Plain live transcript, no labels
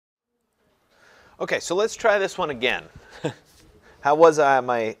Okay, so let's try this one again. How was I on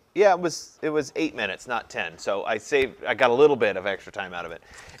my, yeah, it was 8 minutes, not 10. So I got a little bit of extra time out of it.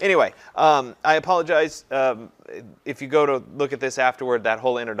 Anyway, I apologize if you go to look at this afterward, that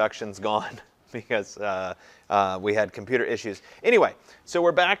whole introduction's gone because we had computer issues. Anyway, so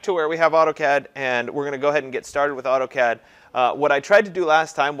we're back to where we have AutoCAD, and we're going to go ahead and get started with AutoCAD. What I tried to do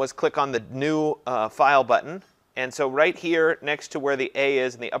last time was click on the new file button. And so right here next to where the A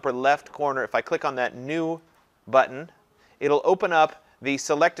is in the upper left corner, if I click on that new button, it'll open up the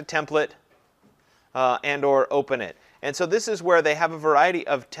select a template and or open it. And so this is where they have a variety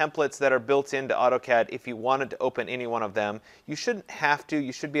of templates that are built into AutoCAD. If you wanted to open any one of them, you shouldn't have to.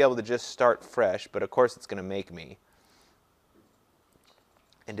 You should be able to just start fresh, but of course it's going to make me.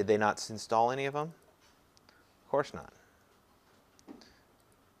 And did they not install any of them? Of course not.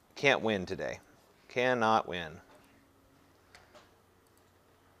 Can't win today. Cannot win.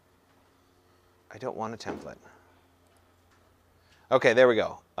 I don't want a template. Okay, there we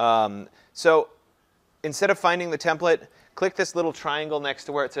go. So instead of finding the template, click this little triangle next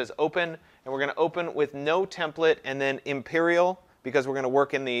to where it says open, and we're going to open with no template and then imperial, because we're going to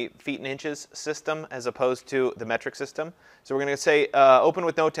work in the feet and inches system as opposed to the metric system. So we're going to say open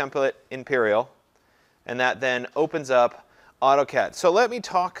with no template, imperial, and that then opens up AutoCAD. So let me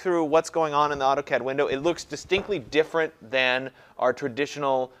talk through what's going on in the AutoCAD window. It looks distinctly different than our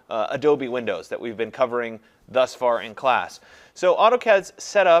traditional Adobe windows that we've been covering thus far in class. So AutoCAD's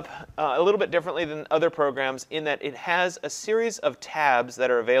set up a little bit differently than other programs in that it has a series of tabs that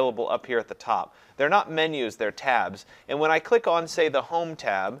are available up here at the top. They're not menus, they're tabs. And when I click on, say, the Home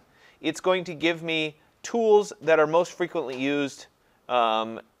tab, it's going to give me tools that are most frequently used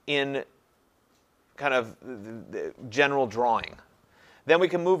in kind of the general drawing. Then we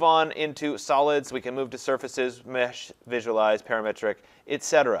can move on into solids, we can move to surfaces, mesh, visualize, parametric,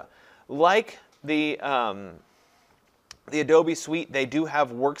 etc. Like the Adobe suite, they do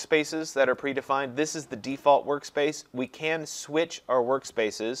have workspaces that are predefined. This is the default workspace. We can switch our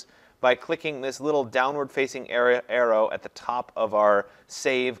workspaces by clicking this little downward facing arrow at the top of our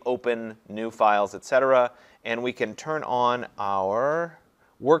save, open, new files, etc. And we can turn on our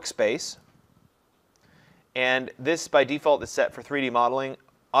workspace. And this, by default, is set for 3D modeling.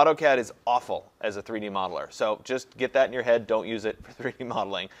 AutoCAD is awful as a 3D modeler, so just get that in your head. Don't use it for 3D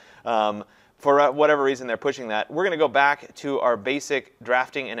modeling. For whatever reason, they're pushing that. We're going to go back to our basic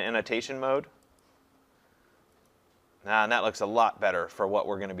drafting and annotation mode. And that looks a lot better for what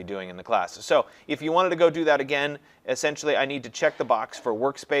we're going to be doing in the class. So if you wanted to go do that again, essentially I need to check the box for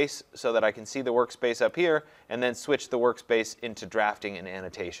workspace so that I can see the workspace up here, and then switch the workspace into drafting and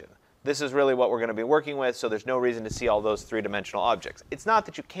annotation. This is really what we're going to be working with, so there's no reason to see all those three-dimensional objects. It's not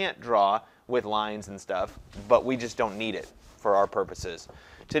that you can't draw with lines and stuff, but we just don't need it for our purposes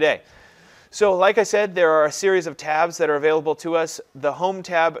today. So like I said, there are a series of tabs that are available to us. The Home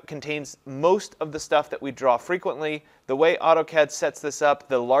tab contains most of the stuff that we draw frequently. The way AutoCAD sets this up,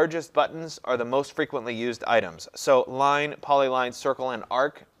 the largest buttons are the most frequently used items. So line, polyline, circle, and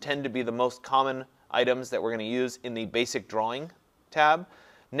arc tend to be the most common items that we're going to use in the basic drawing tab.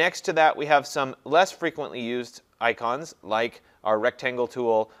 Next to that, we have some less frequently used icons like our rectangle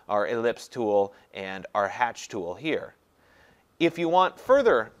tool, our ellipse tool, and our hatch tool here. If you want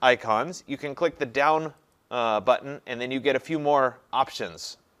further icons, you can click the down button, and then you get a few more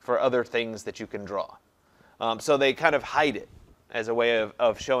options for other things that you can draw. So they kind of hide it as a way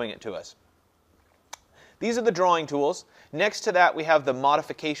of showing it to us. These are the drawing tools. Next to that, we have the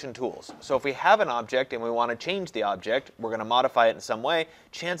modification tools. So if we have an object and we want to change the object, we're going to modify it in some way,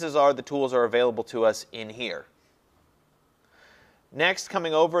 chances are the tools are available to us in here. Next,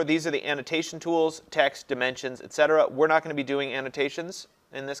 coming over, these are the annotation tools, text, dimensions, etc. We're not going to be doing annotations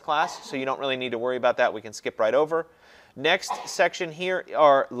in this class, so you don't really need to worry about that. We can skip right over. Next section here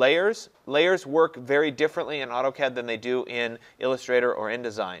are layers. Layers work very differently in AutoCAD than they do in Illustrator or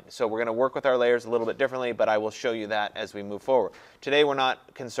InDesign. So we're going to work with our layers a little bit differently, but I will show you that as we move forward. Today we're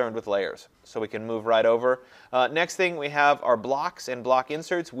not concerned with layers, so we can move right over. Next thing, we have our blocks and block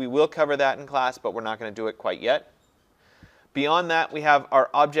inserts. We will cover that in class, but we're not going to do it quite yet. Beyond that, we have our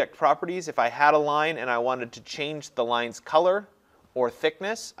object properties. If I had a line and I wanted to change the line's color or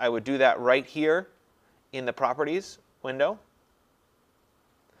thickness, I would do that right here in the properties window.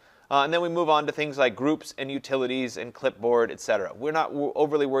 And then we move on to things like groups and utilities and clipboard, etc. We're not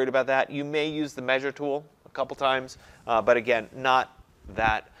overly worried about that. You may use the measure tool a couple times, but again, not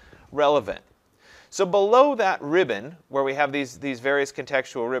that relevant. So below that ribbon, where we have these various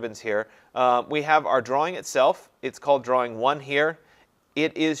contextual ribbons here, we have our drawing itself. It's called Drawing 1 here.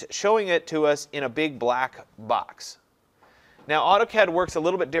 It is showing it to us in a big black box. Now, AutoCAD works a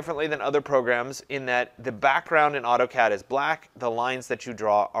little bit differently than other programs in that the background in AutoCAD is black, the lines that you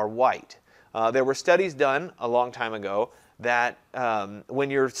draw are white. There were studies done a long time ago that when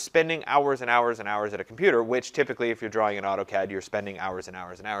you're spending hours and hours and hours at a computer, which typically if you're drawing in AutoCAD, you're spending hours and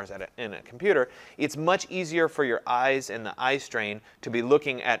hours and hours in a computer, it's much easier for your eyes and the eye strain to be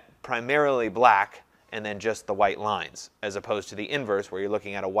looking at primarily black and then just the white lines, as opposed to the inverse where you're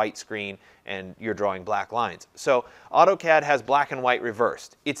looking at a white screen and you're drawing black lines. So AutoCAD has black and white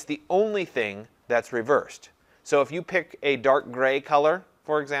reversed. It's the only thing that's reversed. So if you pick a dark gray color,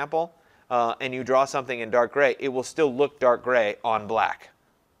 for example, and you draw something in dark gray, it will still look dark gray on black,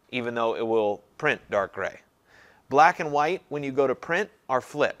 even though it will print dark gray. Black and white, when you go to print, are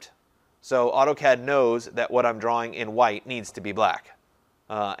flipped. So AutoCAD knows that what I'm drawing in white needs to be black.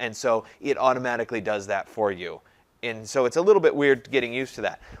 And so it automatically does that for you. And so it's a little bit weird getting used to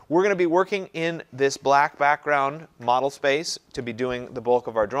that. We're going to be working in this black background model space to be doing the bulk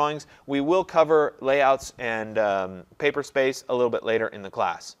of our drawings. We will cover layouts and paper space a little bit later in the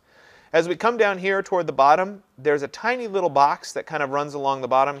class. As we come down here toward the bottom, there's a tiny little box that kind of runs along the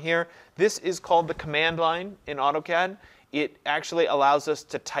bottom here. This is called the command line in AutoCAD. It actually allows us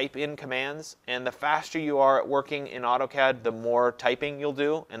to type in commands, and the faster you are at working in AutoCAD, the more typing you'll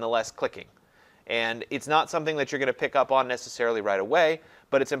do and the less clicking. And it's not something that you're going to pick up on necessarily right away,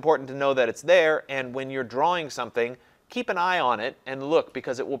 but it's important to know that it's there, and when you're drawing something, keep an eye on it and look,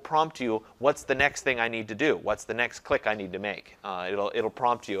 because it will prompt you, what's the next thing I need to do? What's the next click I need to make? It'll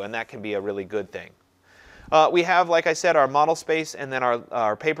prompt you, and that can be a really good thing. We have, like I said, our model space and then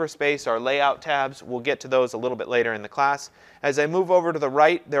our paper space, our layout tabs. We'll get to those a little bit later in the class. As I move over to the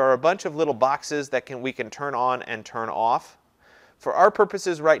right, there are a bunch of little boxes that we can turn on and turn off. For our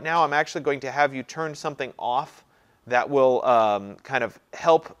purposes right now, I'm actually going to have you turn something off that will kind of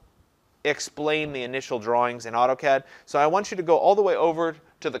help explain the initial drawings in AutoCAD. So I want you to go all the way over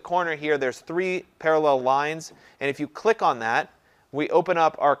to the corner here. There's 3 parallel lines, and if you click on that, we open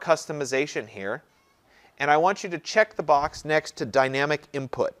up our customization here. And I want you to check the box next to dynamic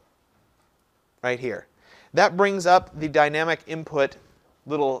input right here. That brings up the dynamic input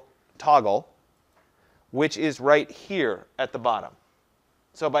little toggle, which is right here at the bottom.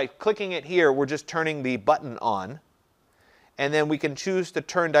 So by clicking it here, we're just turning the button on, and then we can choose to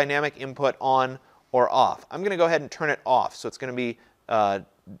turn dynamic input on or off. I'm going to go ahead and turn it off, so it's going to be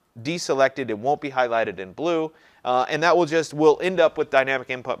deselected. It won't be highlighted in blue, and that we'll end up with dynamic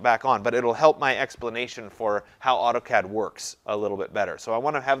input back on, but it'll help my explanation for how AutoCAD works a little bit better. So I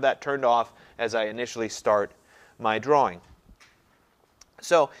want to have that turned off as I initially start my drawing.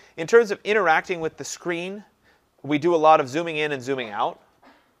 So in terms of interacting with the screen, we do a lot of zooming in and zooming out,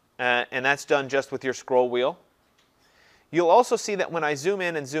 and that's done just with your scroll wheel. You'll also see that when I zoom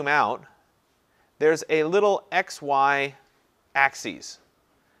in and zoom out, there's a little XY axes.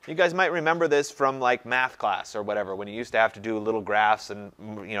 You guys might remember this from like math class or whatever, when you used to have to do little graphs and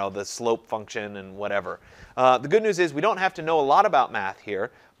the slope function and whatever. The good news is we don't have to know a lot about math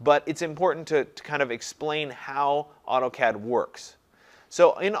here, but it's important to kind of explain how AutoCAD works.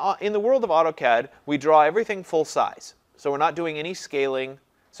 So in the world of AutoCAD, we draw everything full size. So we're not doing any scaling.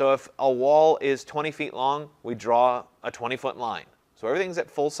 So if a wall is 20 feet long, we draw a 20-foot line. So everything's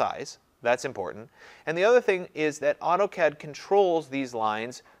at full size. That's important. And the other thing is that AutoCAD controls these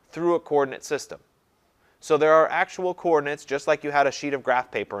lines through a coordinate system. So there are actual coordinates, just like you had a sheet of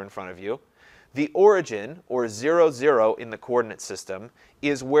graph paper in front of you. The origin, or 0, 0 in the coordinate system,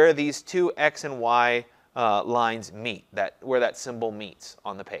 is where these two X and Y lines meet, where that symbol meets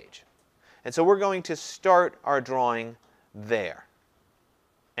on the page. And so we're going to start our drawing there.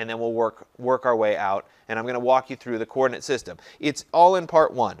 And then we'll work our way out, and I'm going to walk you through the coordinate system. It's all in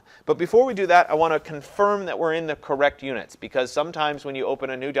part 1. But before we do that, I want to confirm that we're in the correct units, because sometimes when you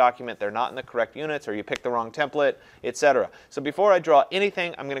open a new document, they're not in the correct units, or you pick the wrong template, etc. So before I draw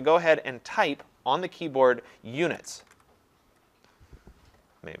anything, I'm going to go ahead and type on the keyboard units.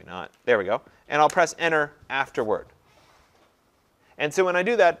 Maybe not. There we go. And I'll press enter afterward. And so when I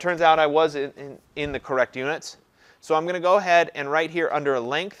do that, it turns out I was in the correct units. So I'm going to go ahead and right here under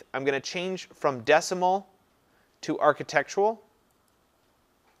length, I'm going to change from decimal to architectural.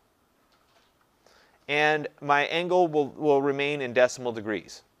 And my angle will remain in decimal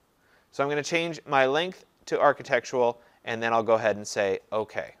degrees. So I'm going to change my length to architectural, and then I'll go ahead and say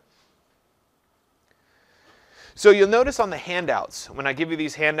OK. So you'll notice on the handouts, when I give you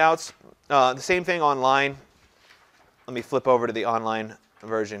these handouts, the same thing online. Let me flip over to the online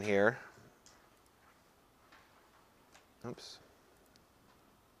version here. Oops.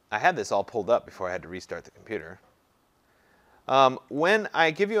 I had this all pulled up before I had to restart the computer. When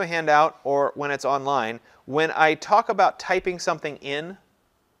I give you a handout or when it's online, when I talk about typing something in,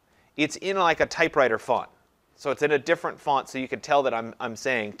 it's in like a typewriter font. So it's in a different font so you can tell that I'm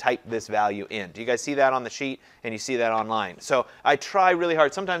saying type this value in. Do you guys see that on the sheet? And you see that online. So I try really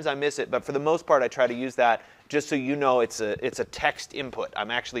hard. Sometimes I miss it, but for the most part I try to use that just so you know it's a text input.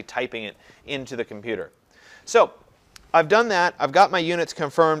 I'm actually typing it into the computer. So I've done that. I've got my units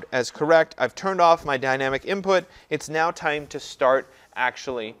confirmed as correct. I've turned off my dynamic input. It's now time to start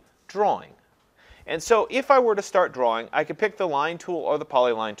actually drawing. And so if I were to start drawing, I could pick the line tool or the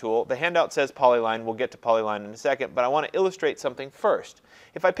polyline tool. The handout says polyline. We'll get to polyline in a second, but I want to illustrate something first.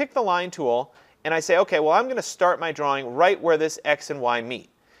 If I pick the line tool and I say, okay, well, I'm going to start my drawing right where this X and Y meet.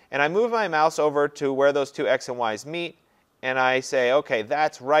 And I move my mouse over to where those two X and Y's meet, and I say, okay,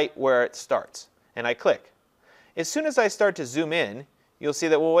 that's right where it starts. And I click. As soon as I start to zoom in, you'll see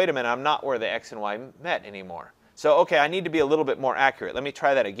that, well, wait a minute, I'm not where the X and Y met anymore. So, okay, I need to be a little bit more accurate. Let me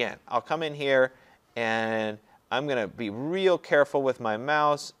try that again. I'll come in here, and I'm going to be real careful with my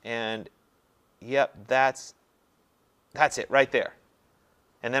mouse, and yep, that's it right there.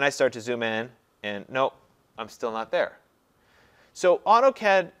 And then I start to zoom in, and nope, I'm still not there. So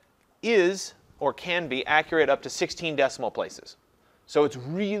AutoCAD is, or can be, accurate up to 16 decimal places. So it's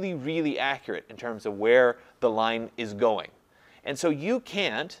really, really accurate in terms of where the line is going. And so you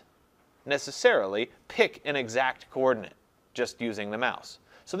can't necessarily pick an exact coordinate just using the mouse.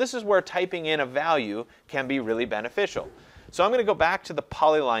 So this is where typing in a value can be really beneficial. So I'm going to go back to the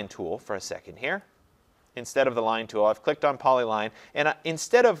Polyline tool for a second here. Instead of the line tool, I've clicked on Polyline. And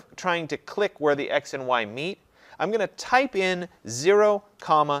instead of trying to click where the X and Y meet, I'm going to type in 0,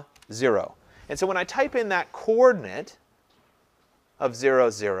 0. And so when I type in that coordinate of 0,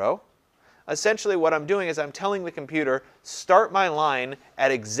 0, essentially what I'm doing is I'm telling the computer, start my line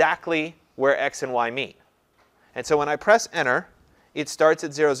at exactly where X and Y meet. And so when I press Enter, it starts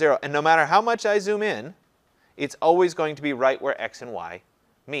at 0, 0. And no matter how much I zoom in, it's always going to be right where X and Y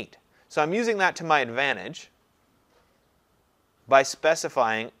meet. So I'm using that to my advantage by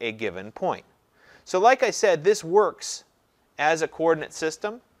specifying a given point. So like I said, this works as a coordinate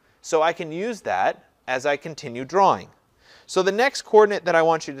system, so I can use that as I continue drawing. So the next coordinate that I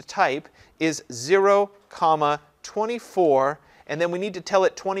want you to type is 0, 24, and then we need to tell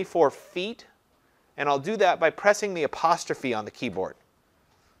it 24 feet. And I'll do that by pressing the apostrophe on the keyboard.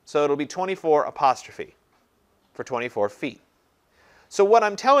 So it'll be 24 apostrophe for 24 feet. So what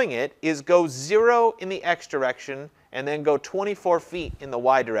I'm telling it is go 0 in the X direction and then go 24 feet in the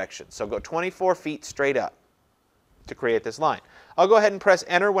Y direction. So go 24 feet straight up to create this line. I'll go ahead and press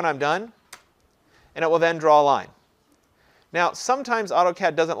Enter when I'm done, and it will then draw a line. Now, sometimes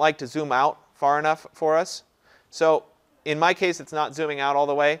AutoCAD doesn't like to zoom out far enough for us. So in my case, it's not zooming out all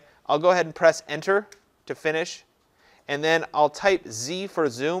the way. I'll go ahead and press Enter to finish, and then I'll type Z for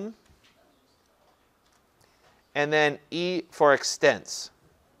zoom, and then E for extents.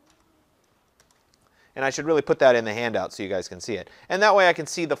 And I should really put that in the handout so you guys can see it. And that way I can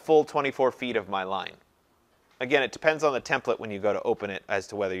see the full 24 feet of my line. Again, it depends on the template when you go to open it as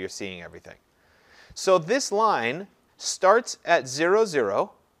to whether you're seeing everything. So this line starts at 0,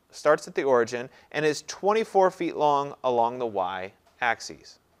 0, starts at the origin, and is 24 feet long along the Y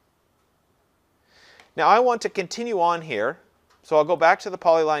axis. Now I want to continue on here, so I'll go back to the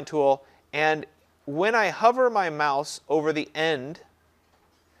Polyline tool, and when I hover my mouse over the end,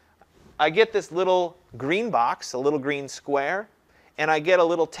 I get this little green box, a little green square, and I get a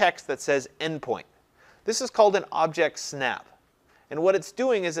little text that says endpoint. This is called an object snap. And what it's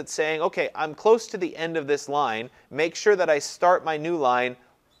doing is it's saying, okay, I'm close to the end of this line. Make sure that I start my new line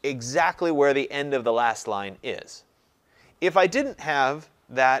exactly where the end of the last line is. If I didn't have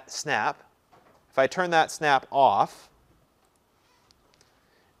that snap, if I turn that snap off,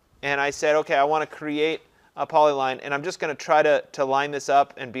 and I said, okay, I want to create a polyline, and I'm just going to try to line this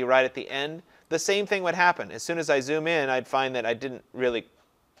up and be right at the end, the same thing would happen. As soon as I zoom in, I'd find that I didn't really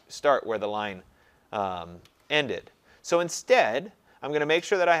start where the line ended. So instead, I'm going to make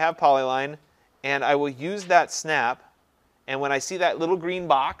sure that I have polyline, and I will use that snap, and when I see that little green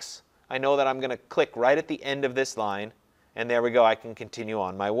box, I know that I'm going to click right at the end of this line, and there we go, I can continue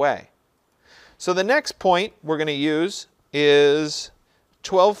on my way. So the next point we're going to use is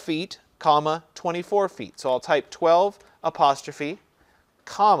 12 feet, 24 feet. So I'll type 12 apostrophe,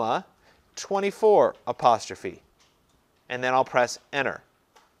 24 apostrophe, and then I'll press Enter.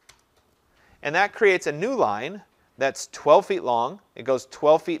 And that creates a new line that's 12 feet long. It goes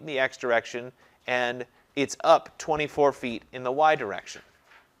 12 feet in the X direction, and it's up 24 feet in the Y direction.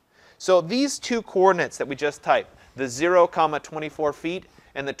 So these two coordinates that we just typed, the 0, 24 feet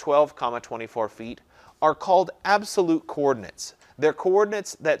and the 12, 24 feet, are called absolute coordinates. They're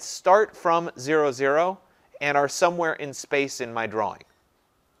coordinates that start from 0, 0 and are somewhere in space in my drawing.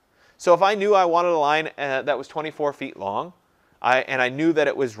 So if I knew I wanted a line that was 24 feet long, and I knew that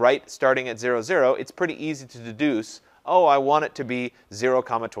it was right starting at 0, 0, it's pretty easy to deduce, oh, I want it to be 0,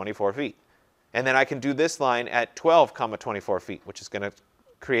 24 feet. And then I can do this line at 12, 24 feet, which is going to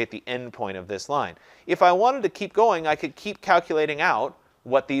create the end point of this line. If I wanted to keep going, I could keep calculating out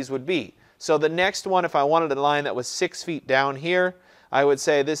what these would be. So the next one, if I wanted a line that was 6 feet down here, I would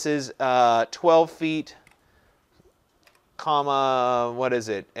say this is 12 feet, comma, what is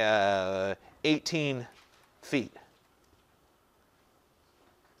it, 18 feet.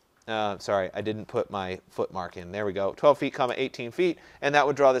 Sorry, I didn't put my foot mark in. There we go. 12 feet, comma, 18 feet, and that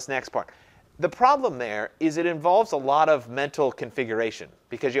would draw this next part. The problem there is it involves a lot of mental configuration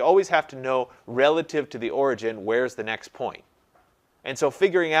because you always have to know relative to the origin where's the next point. And so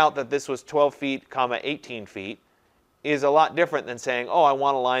figuring out that this was 12 feet, comma, 18 feet is a lot different than saying, oh, I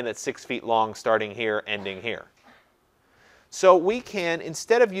want a line that's 6 feet long starting here, ending here. So we can,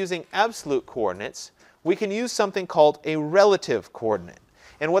 instead of using absolute coordinates, we can use something called a relative coordinate.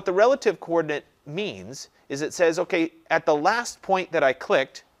 And what the relative coordinate means is it says, okay, at the last point that I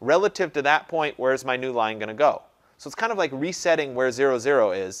clicked, relative to that point, where's my new line going to go? So it's kind of like resetting where 0,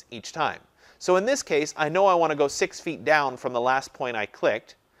 0 is each time. So in this case, I know I want to go 6 feet down from the last point I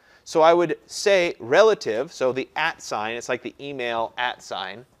clicked. So I would say relative, so the @ sign, it's like the email @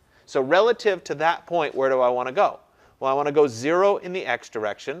 sign. So relative to that point, where do I want to go? Well, I want to go 0 in the x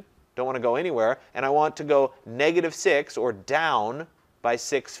direction, don't want to go anywhere, and I want to go -6 or down by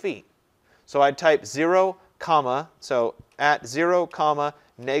 6 feet. So I'd type 0, comma, so at 0, comma,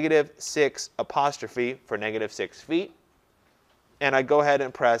 -6 apostrophe for -6 feet, and I go ahead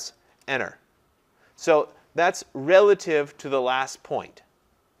and press enter. So that's relative to the last point.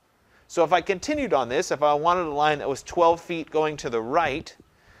 So if I continued on this, if I wanted a line that was 12 feet going to the right,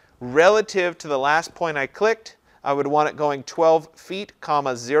 relative to the last point I clicked, I would want it going 12 feet,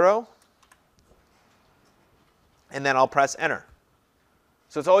 comma, 0, and then I'll press enter.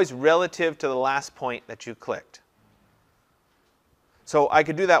 So it's always relative to the last point that you clicked. So I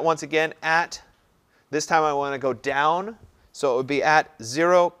could do that once again at, this time I want to go down, so it would be at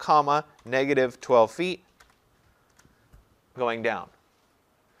 0, comma, -12 feet, going down.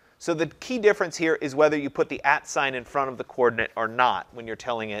 So the key difference here is whether you put the @ sign in front of the coordinate or not when you're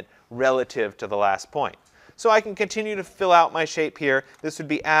telling it relative to the last point. So I can continue to fill out my shape here. This would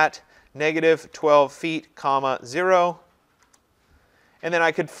be at -12 feet, comma, 0. And then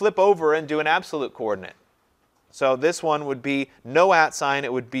I could flip over and do an absolute coordinate. So this one would be no @ sign.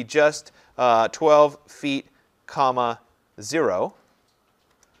 It would be just 12 feet, comma, 0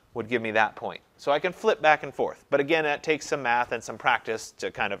 would give me that point. So I can flip back and forth. But again, that takes some math and some practice to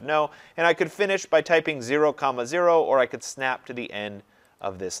kind of know. And I could finish by typing 0, comma, 0, or I could snap to the end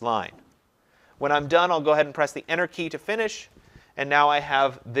of this line. When I'm done, I'll go ahead and press the enter key to finish. And now I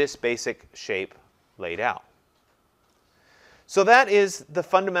have this basic shape laid out. So that is the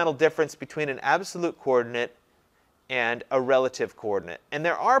fundamental difference between an absolute coordinate and a relative coordinate. And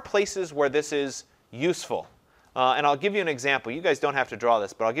there are places where this is useful. And I'll give you an example. You guys don't have to draw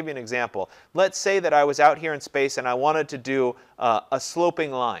this, but I'll give you an example. Let's say that I was out here in space and I wanted to do a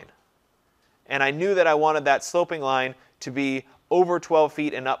sloping line. And I knew that I wanted that sloping line to be over 12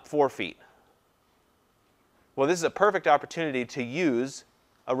 feet and up 4 feet. Well, this is a perfect opportunity to use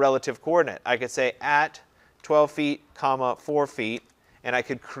a relative coordinate. I could say at 12 feet, comma, 4 feet, and I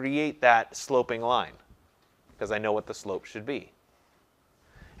could create that sloping line because I know what the slope should be.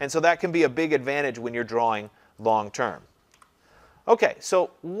 And so that can be a big advantage when you're drawing long term. Okay,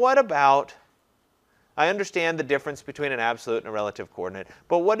 so what about, I understand the difference between an absolute and a relative coordinate,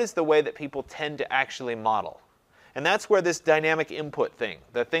 but what is the way that people tend to actually model? And that's where this dynamic input thing,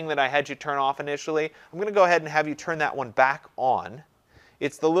 the thing that I had you turn off initially, I'm going to go ahead and have you turn that one back on.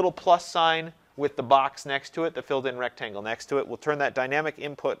 It's the little plus sign with the box next to it, the filled in rectangle next to it. We'll turn that dynamic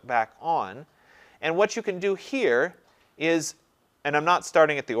input back on. And what you can do here is, and I'm not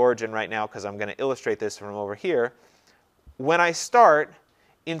starting at the origin right now because I'm going to illustrate this from over here. When I start,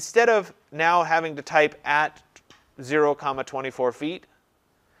 instead of now having to type at 0, 24 feet,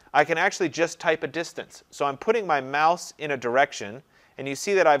 I can actually just type a distance. So I'm putting my mouse in a direction, and you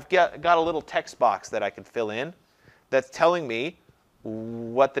see that I've got a little text box that I can fill in that's telling me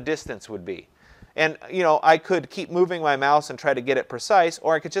what the distance would be. And you know, I could keep moving my mouse and try to get it precise,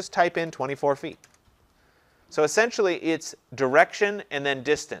 or I could just type in 24 feet. So essentially, it's direction and then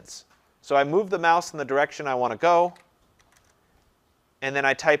distance. So I move the mouse in the direction I want to go, and then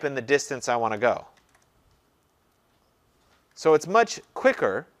I type in the distance I want to go. So it's much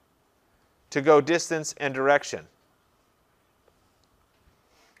quicker to go distance and direction.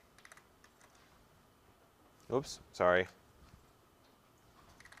 Oops, sorry.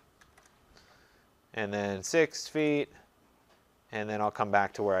 And then 6 feet, and then I'll come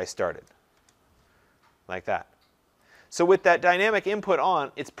back to where I started, like that. So with that dynamic input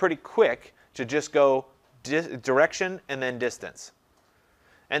on, it's pretty quick to just go direction and then distance.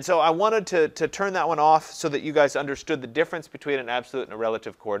 And so I wanted to turn that one off so that you guys understood the difference between an absolute and a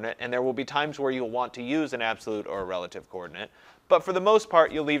relative coordinate. And there will be times where you'll want to use an absolute or a relative coordinate. But for the most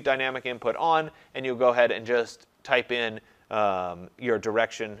part, you'll leave dynamic input on, and you'll go ahead and just type in your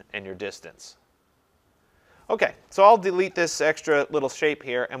direction and your distance. OK, so I'll delete this extra little shape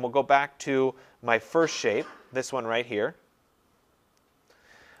here, and we'll go back to my first shape, this one right here.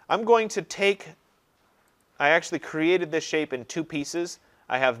 I'm going to take, I actually created this shape in 2 pieces.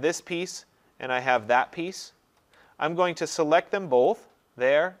 I have this piece, and I have that piece. I'm going to select them both,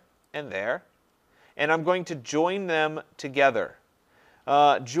 there and there, and I'm going to join them together.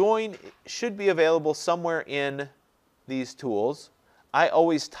 Join should be available somewhere in these tools. I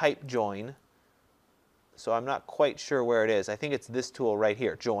always type join, so I'm not quite sure where it is. I think it's this tool right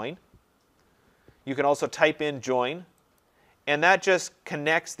here, join. You can also type in join, and that just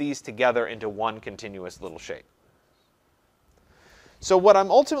connects these together into one continuous little shape. So what I'm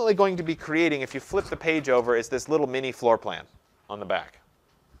ultimately going to be creating, if you flip the page over, is this little mini floor plan on the back.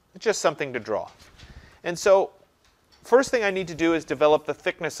 It's just something to draw. And so first thing I need to do is develop the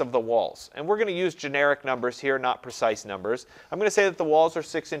thickness of the walls. And we're going to use generic numbers here, not precise numbers. I'm going to say that the walls are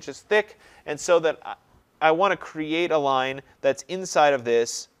 6 inches thick, and so that I want to create a line that's inside of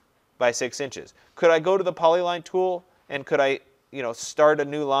this by 6 inches. Could I go to the Polyline tool and could I, start a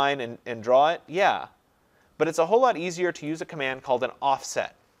new line and draw it? Yeah. But it's a whole lot easier to use a command called an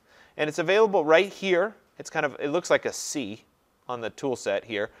offset. And it's available right here. It looks like a C on the tool set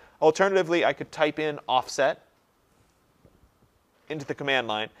here. Alternatively, I could type in offset into the command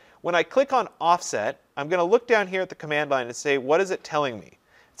line. When I click on offset, I'm going to look down here at the command line and say, what is it telling me?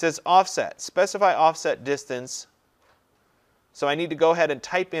 It says offset, specify offset distance. So I need to go ahead and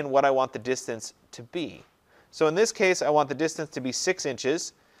type in what I want the distance to be. So in this case, I want the distance to be 6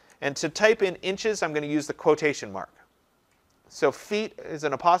 inches. And to type in inches, I'm going to use the quotation mark. So feet is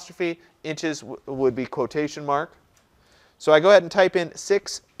an apostrophe, inches would be quotation mark. So I go ahead and type in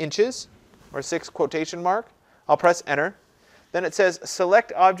 6 inches, or 6 quotation mark. I'll press enter. Then it says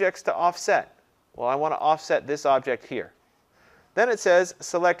select objects to offset. Well, I want to offset this object here. Then it says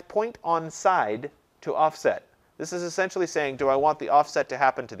select point on side to offset. This is essentially saying, do I want the offset to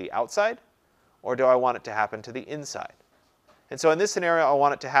happen to the outside, or do I want it to happen to the inside? And so in this scenario, I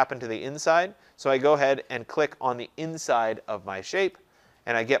want it to happen to the inside. So I go ahead and click on the inside of my shape,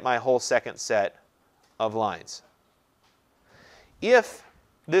 and I get my whole second set of lines. If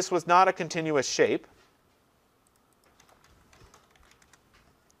this was not a continuous shape,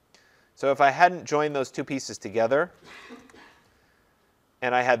 so if I hadn't joined those 2 pieces together,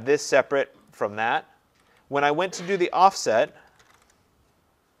 and I had this separate from that, when I went to do the offset,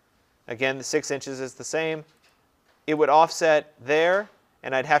 again, the 6 inches is the same. It would offset there,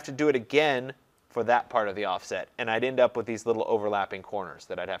 and I'd have to do it again for that part of the offset. And I'd end up with these little overlapping corners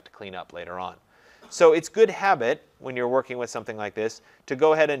that I'd have to clean up later on. So it's good habit when you're working with something like this to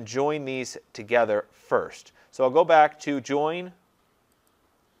go ahead and join these together first. So I'll go back to join,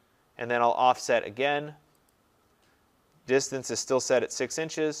 and then I'll offset again. Distance is still set at 6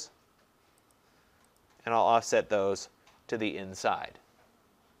 inches, and I'll offset those to the inside.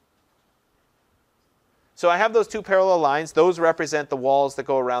 So I have those 2 parallel lines. Those represent the walls that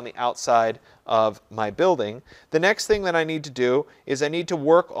go around the outside of my building. The next thing that I need to do is I need to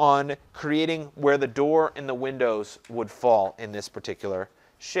work on creating where the door and the windows would fall in this particular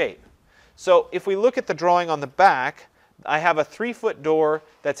shape. So if we look at the drawing on the back, I have a 3-foot door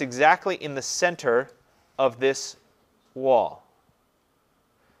that's exactly in the center of this wall.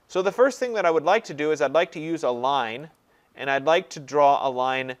 So the first thing that I would like to do is I'd like to use a line, and I'd like to draw a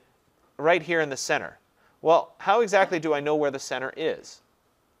line right here in the center. Well, how exactly do I know where the center is?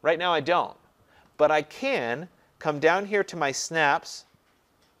 Right now I don't. But I can come down here to my snaps.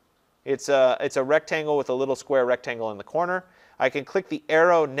 It's a rectangle with a little square rectangle in the corner. I can click the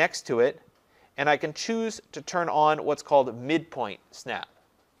arrow next to it, and I can choose to turn on what's called midpoint snap.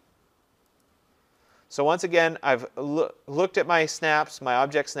 So once again, I've looked at my snaps, my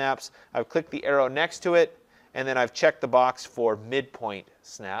object snaps. I've clicked the arrow next to it, and then I've checked the box for midpoint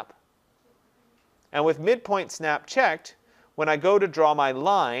snap. And with midpoint snap checked, when I go to draw my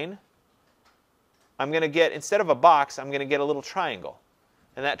line, I'm going to get, instead of a box, I'm going to get a little triangle.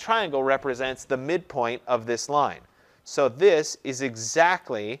 And that triangle represents the midpoint of this line. So this is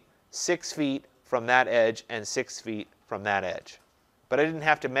exactly 6 feet from that edge and 6 feet from that edge. But I didn't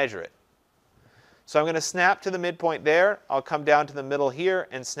have to measure it. So I'm going to snap to the midpoint there. I'll come down to the middle here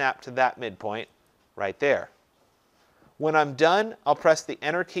and snap to that midpoint right there. When I'm done, I'll press the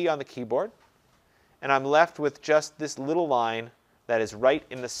Enter key on the keyboard, and I'm left with just this little line that is right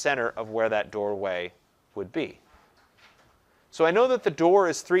in the center of where that doorway would be. So I know that the door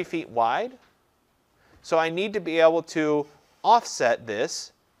is 3 feet wide, so I need to be able to offset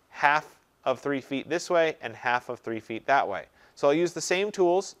this half of 3 feet this way and half of 3 feet that way. So I'll use the same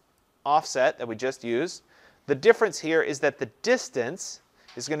tools, offset, that we just used. The difference here is that the distance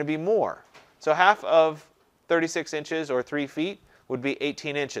is going to be more. So half of 36 inches or 3 feet would be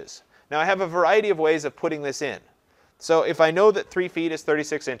 18 inches. Now I have a variety of ways of putting this in. So if I know that 3 feet is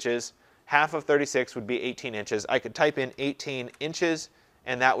 36 inches, half of 36 would be 18 inches. I could type in 18 inches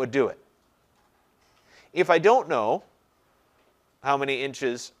and that would do it. If I don't know how many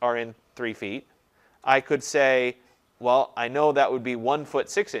inches are in 3 feet, I could say, well, I know that would be 1 foot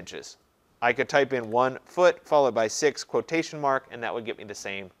 6 inches. I could type in 1 foot followed by 6 quotation mark, and that would get me the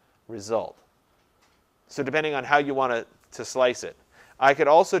same result. So depending on how you want to slice it. I could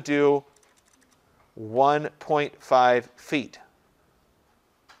also do 1.5 feet.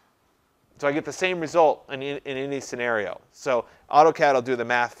 So I get the same result in any scenario. So AutoCAD will do the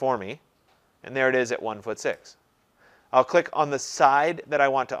math for me, and there it is at 1 foot 6. I'll click on the side that I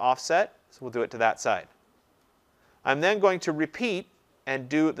want to offset, so we'll do it to that side. I'm then going to repeat and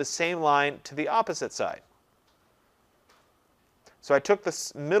do the same line to the opposite side. So I took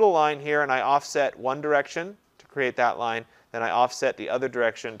this middle line here and I offset one direction to create that line, then I offset the other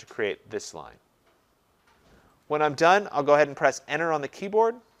direction to create this line. When I'm done, I'll go ahead and press Enter on the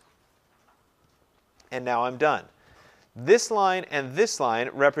keyboard, and now I'm done. This line and this line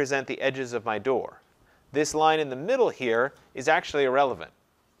represent the edges of my door. This line in the middle here is actually irrelevant.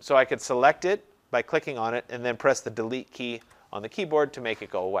 So I could select it by clicking on it and then press the Delete key on the keyboard to make it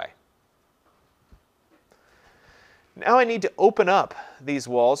go away. Now I need to open up these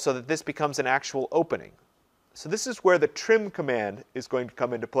walls so that this becomes an actual opening. So this is where the Trim command is going to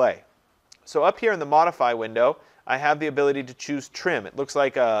come into play. So up here in the Modify window, I have the ability to choose Trim. It looks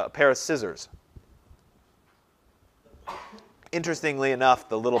like a pair of scissors. Interestingly enough,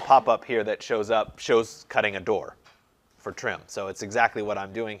 the little pop-up here that shows up shows cutting a door for trim. So it's exactly what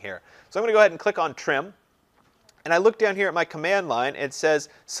I'm doing here. So I'm going to go ahead and click on Trim. And I look down here at my command line. It says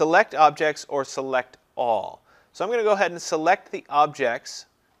Select Objects or Select All. So I'm going to go ahead and select the objects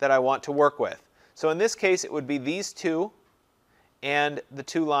that I want to work with. So in this case, it would be these two and the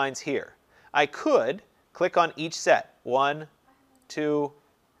two lines here. I could click on each set. 1, 2,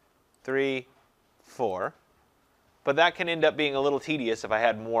 3, 4. But that can end up being a little tedious if I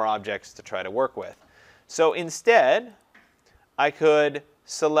had more objects to try to work with. So instead, I could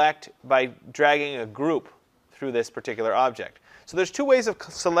select by dragging a group through this particular object. So there's two ways of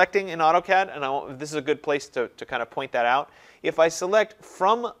selecting in AutoCAD, and this is a good place to kind of point that out. If I select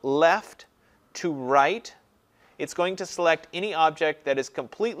from left to right, it's going to select any object that is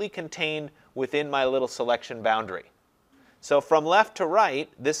completely contained within my little selection boundary. So from left to right,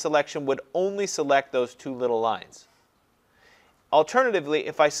 this selection would only select those two little lines. Alternatively,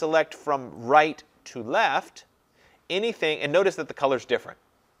 if I select from right to left, anything, and notice that the color's different.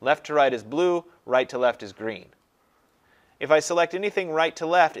 Left to right is blue, right to left is green. If I select anything right to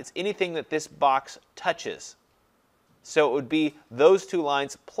left, it's anything that this box touches. So it would be those two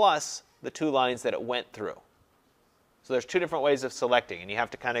lines plus the two lines that it went through. So there's two different ways of selecting, and you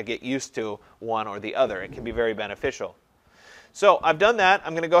have to kind of get used to one or the other. It can be very beneficial. So I've done that.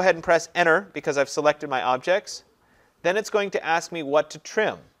 I'm going to go ahead and press Enter because I've selected my objects. Then it's going to ask me what to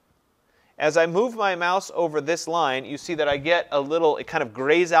trim. As I move my mouse over this line, you see that I get a little, it kind of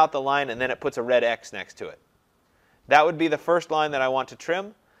grays out the line and then it puts a red X next to it. That would be the first line that I want to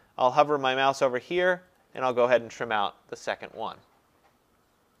trim. I'll hover my mouse over here and I'll go ahead and trim out the second one.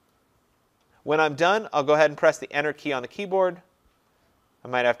 When I'm done, I'll go ahead and press the Enter key on the keyboard. I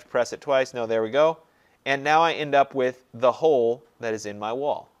might have to press it twice. No, there we go. And now I end up with the hole that is in my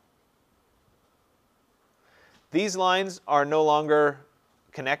wall. These lines are no longer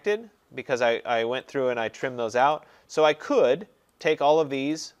connected because I went through and I trimmed those out. So I could take all of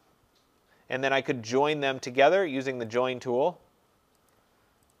these and then I could join them together using the Join tool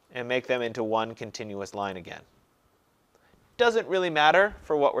and make them into one continuous line again. Doesn't really matter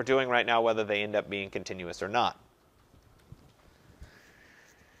for what we're doing right now whether they end up being continuous or not.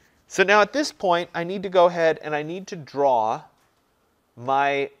 So now at this point, I need to go ahead and I need to draw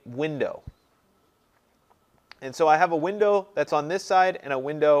my window. And so I have a window that's on this side and a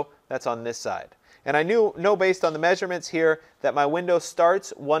window that's on this side. And I know based on the measurements here that my window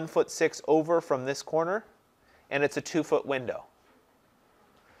starts 1'6" over from this corner, and it's a 2-foot window.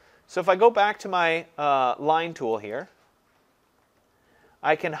 So if I go back to my line tool here,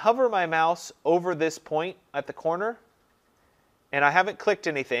 I can hover my mouse over this point at the corner, and I haven't clicked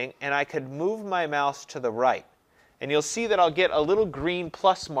anything, and I could move my mouse to the right. And you'll see that I'll get a little green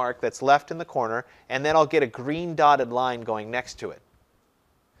plus mark that's left in the corner, and then I'll get a green dotted line going next to it.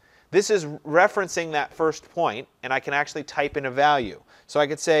 This is referencing that first point, and I can actually type in a value. So I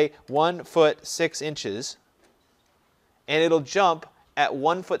could say 1'6", and it'll jump at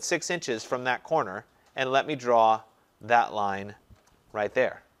 1'6" from that corner and let me draw that line right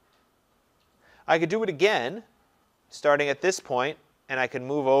there. I could do it again, starting at this point, and I can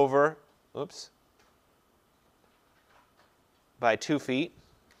move over, oops, by 2 feet.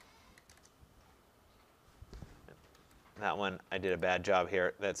 That one, I did a bad job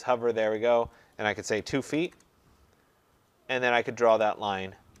here. That's hover, there we go. And I could say 2 feet. And then I could draw that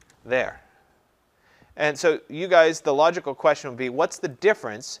line there. And so you guys, the logical question would be, what's the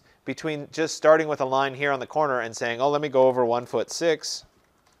difference between just starting with a line here on the corner and saying, oh, let me go over 1'6",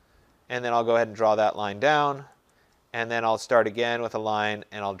 and then I'll go ahead and draw that line down. And then I'll start again with a line,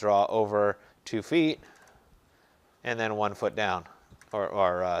 and I'll draw over 2 feet, and then 1 foot down,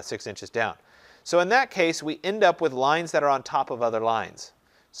 or 6 inches down. So in that case, we end up with lines that are on top of other lines.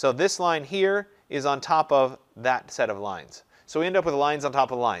 So this line here is on top of that set of lines. So we end up with lines on top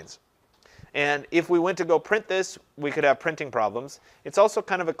of lines. And if we went to go print this, we could have printing problems. It's also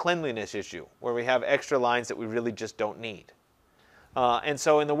kind of a cleanliness issue, where we have extra lines that we really just don't need. And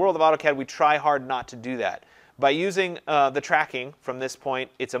so in the world of AutoCAD, we try hard not to do that. By using the tracking from this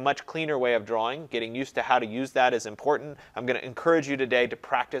point, it's a much cleaner way of drawing. Getting used to how to use that is important. I'm going to encourage you today to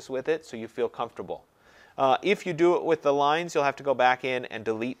practice with it so you feel comfortable. If you do it with the lines, you'll have to go back in and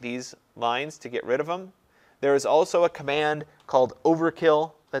delete these lines to get rid of them. There is also a command called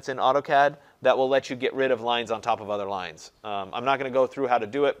overkill that's in AutoCAD that will let you get rid of lines on top of other lines. I'm not going to go through how to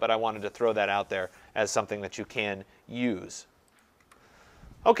do it, but I wanted to throw that out there as something that you can use.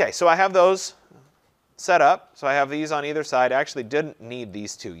 Okay, so I have those set up. So I have these on either side. I actually didn't need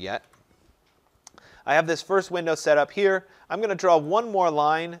these two yet. I have this first window set up here. I'm going to draw one more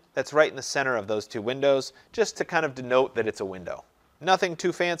line that's right in the center of those two windows, just to kind of denote that it's a window. Nothing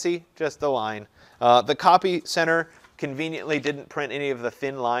too fancy, just a line. The copy center conveniently didn't print any of the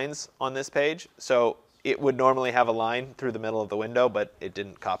thin lines on this page, so it would normally have a line through the middle of the window, but it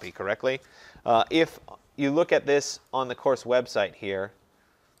didn't copy correctly. If you look at this on the course website here,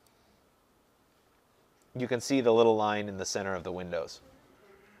 you can see the little line in the center of the windows.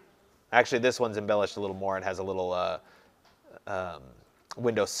 Actually, this one's embellished a little more. It has a little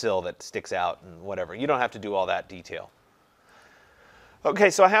window sill that sticks out and whatever. You don't have to do all that detail. Okay,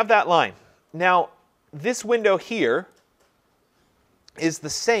 so I have that line. Now, this window here is the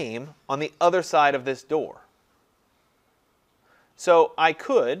same on the other side of this door. So I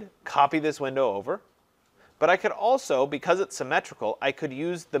could copy this window over, but I could also, because it's symmetrical, I could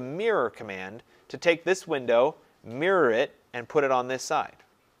use the mirror command to take this window, mirror it, and put it on this side.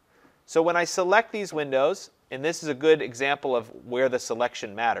 So when I select these windows, and this is a good example of where the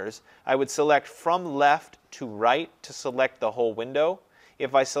selection matters, I would select from left to right to select the whole window.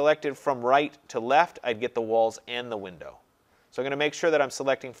 If I selected from right to left, I'd get the walls and the window. So I'm going to make sure that I'm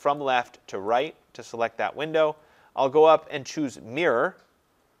selecting from left to right to select that window. I'll go up and choose mirror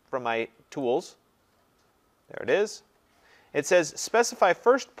from my tools. There it is. It says specify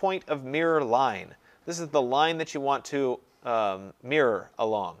first point of mirror line. This is the line that you want to mirror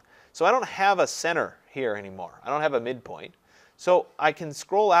along. So I don't have a center here anymore. I don't have a midpoint. So I can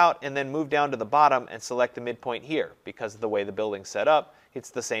scroll out and then move down to the bottom and select the midpoint here. Because of the way the building's set up, it's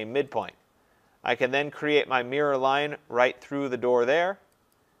the same midpoint. I can then create my mirror line right through the door there.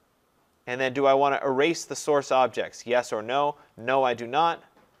 And then do I want to erase the source objects? Yes or no? No, I do not.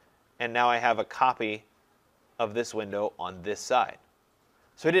 And now I have a copy of this window on this side.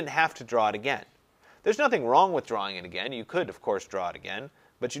 So I didn't have to draw it again. There's nothing wrong with drawing it again. You could, of course, draw it again,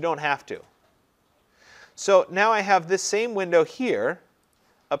 but you don't have to. So now I have this same window here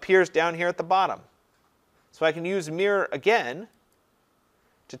appears down here at the bottom. So I can use mirror again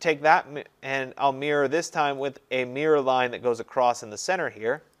to take that, and I'll mirror this time with a mirror line that goes across in the center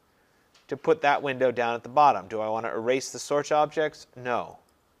here to put that window down at the bottom. Do I want to erase the source objects? No.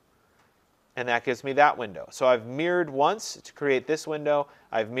 And that gives me that window. So I've mirrored once to create this window.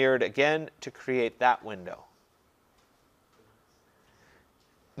 I've mirrored again to create that window.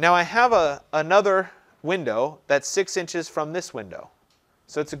 Now I have another window that's 6 inches from this window.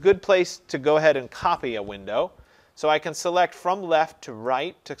 So it's a good place to go ahead and copy a window. So I can select from left to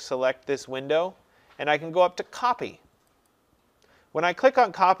right to select this window. and I can go up to copy. When I click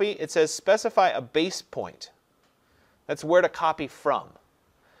on copy, it says specify a base point. That's where to copy from.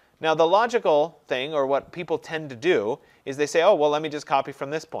 Now the logical thing, or what people tend to do, is they say, oh, well, let me just copy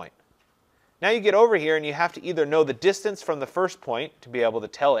from this point. Now you get over here and you have to either know the distance from the first point to be able to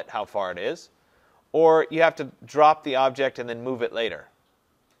tell it how far it is, or you have to drop the object and then move it later.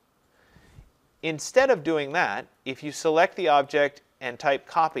 Instead of doing that, if you select the object and type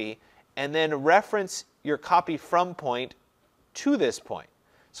copy, and then reference your copy from point to this point.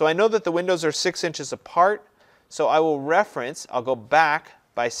 So I know that the windows are 6 inches apart, so I will reference, I'll go back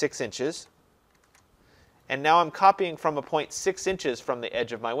by 6 inches, and now I'm copying from a point 6 inches from the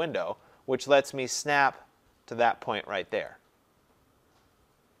edge of my window, which lets me snap to that point right there.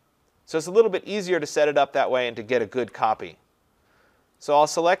 So it's a little bit easier to set it up that way and to get a good copy. So I'll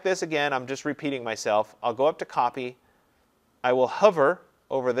select this again, I'm just repeating myself. I'll go up to copy, I will hover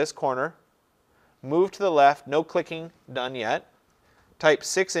over this corner, move to the left, no clicking done yet, type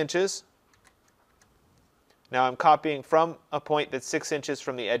 6 inches. Now I'm copying from a point that's 6 inches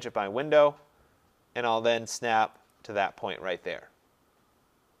from the edge of my window, and I'll then snap to that point right there.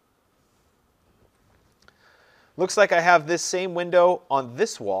 Looks like I have this same window on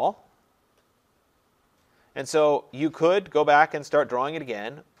this wall. And so you could go back and start drawing it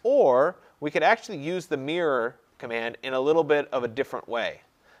again, or we could actually use the mirror command in a little bit of a different way.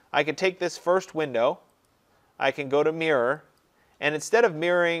 I could take this first window, I can go to mirror, and instead of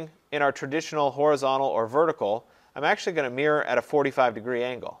mirroring in our traditional horizontal or vertical, I'm actually going to mirror at a 45-degree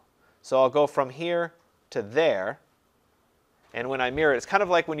angle. So I'll go from here to there, and when I mirror, it's kind of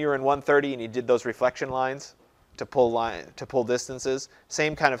like when you were in 130 and you did those reflection lines to pull distances.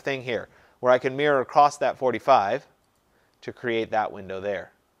 Same kind of thing here, where I can mirror across that 45 to create that window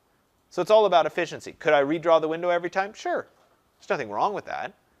there. So it's all about efficiency. Could I redraw the window every time? Sure. There's nothing wrong with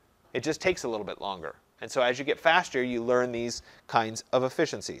that. It just takes a little bit longer. And so as you get faster, you learn these kinds of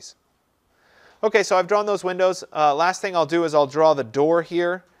efficiencies. Okay, so I've drawn those windows. Last thing I'll do is I'll draw the door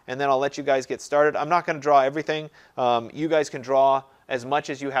here, and then I'll let you guys get started. I'm not going to draw everything. You guys can draw as much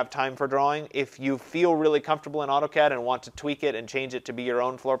as you have time for drawing. If you feel really comfortable in AutoCAD and want to tweak it and change it to be your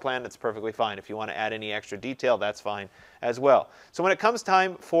own floor plan, that's perfectly fine. If you want to add any extra detail, that's fine as well. So when it comes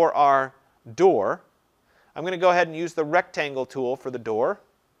time for our door, I'm going to go ahead and use the rectangle tool for the door.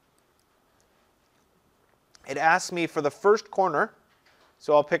 It asks me for the first corner,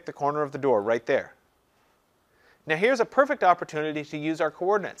 so I'll pick the corner of the door right there. Now here's a perfect opportunity to use our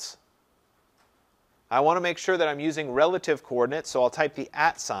coordinates. I want to make sure that I'm using relative coordinates, so I'll type the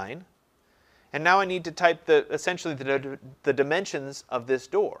 @ sign. And now I need to type essentially the dimensions of this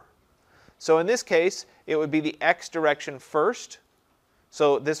door. So in this case, it would be the x direction first.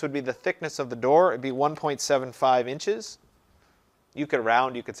 So this would be the thickness of the door. It would be 1.75 inches. You could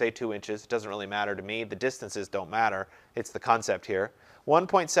round, you could say 2 inches. It doesn't really matter to me. The distances don't matter. It's the concept here.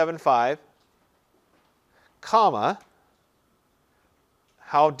 1.75, comma,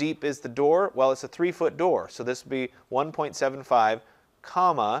 how deep is the door? Well, it's a 3-foot door. So this would be 1.75,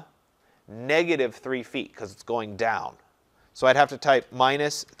 comma, -3 feet, because it's going down. So I'd have to type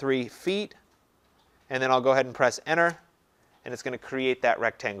 -3 feet, and then I'll go ahead and press enter, and it's going to create that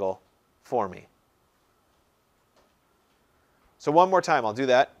rectangle for me. So one more time, I'll do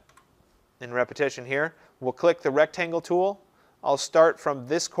that in repetition here. We'll click the rectangle tool. I'll start from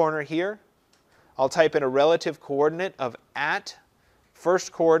this corner here. I'll type in a relative coordinate of @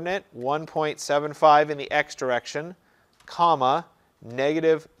 first coordinate 1.75 in the x direction, comma,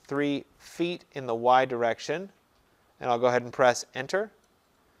 -3 feet in the y direction, and I'll go ahead and press enter,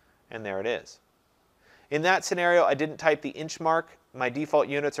 and there it is. In that scenario, I didn't type the inch mark. My default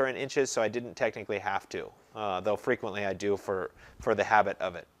units are in inches, so I didn't technically have to, though frequently I do for the habit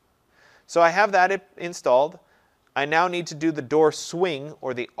of it. So I have that installed. I now need to do the door swing,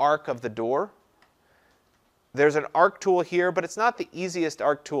 or the arc of the door. There's an arc tool here, but it's not the easiest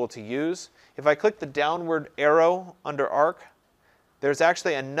arc tool to use. If I click the downward arrow under arc, there's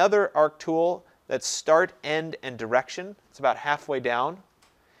actually another arc tool that's start, end, and direction. It's about halfway down.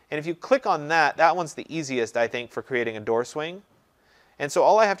 And if you click on that, that one's the easiest, I think, for creating a door swing. And so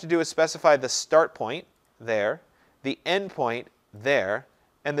all I have to do is specify the start point there, the end point there,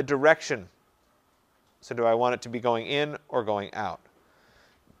 and the direction. So do I want it to be going in or going out?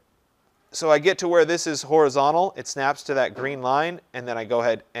 So I get to where this is horizontal, it snaps to that green line, and then I go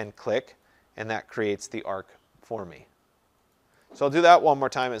ahead and click, and that creates the arc for me. So I'll do that one more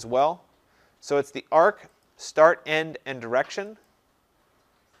time as well. So it's the arc, start, end, and direction.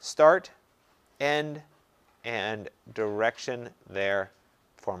 Start, end, and direction there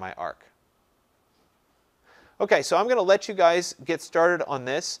for my arc. Okay, so I'm going to let you guys get started on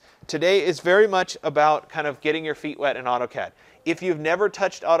this. Today is very much about kind of getting your feet wet in AutoCAD. If you've never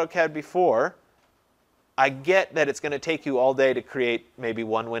touched AutoCAD before, I get that it's going to take you all day to create maybe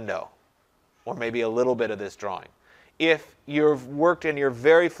one window or maybe a little bit of this drawing. If you've worked and you're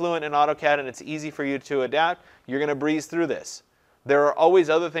very fluent in AutoCAD and it's easy for you to adapt, you're going to breeze through this. There are always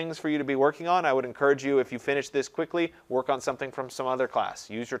other things for you to be working on. I would encourage you, if you finish this quickly, work on something from some other class.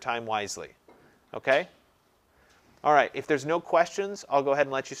 Use your time wisely. Okay? All right, if there's no questions, I'll go ahead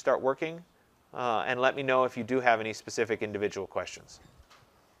and let you start working, and let me know if you do have any specific individual questions.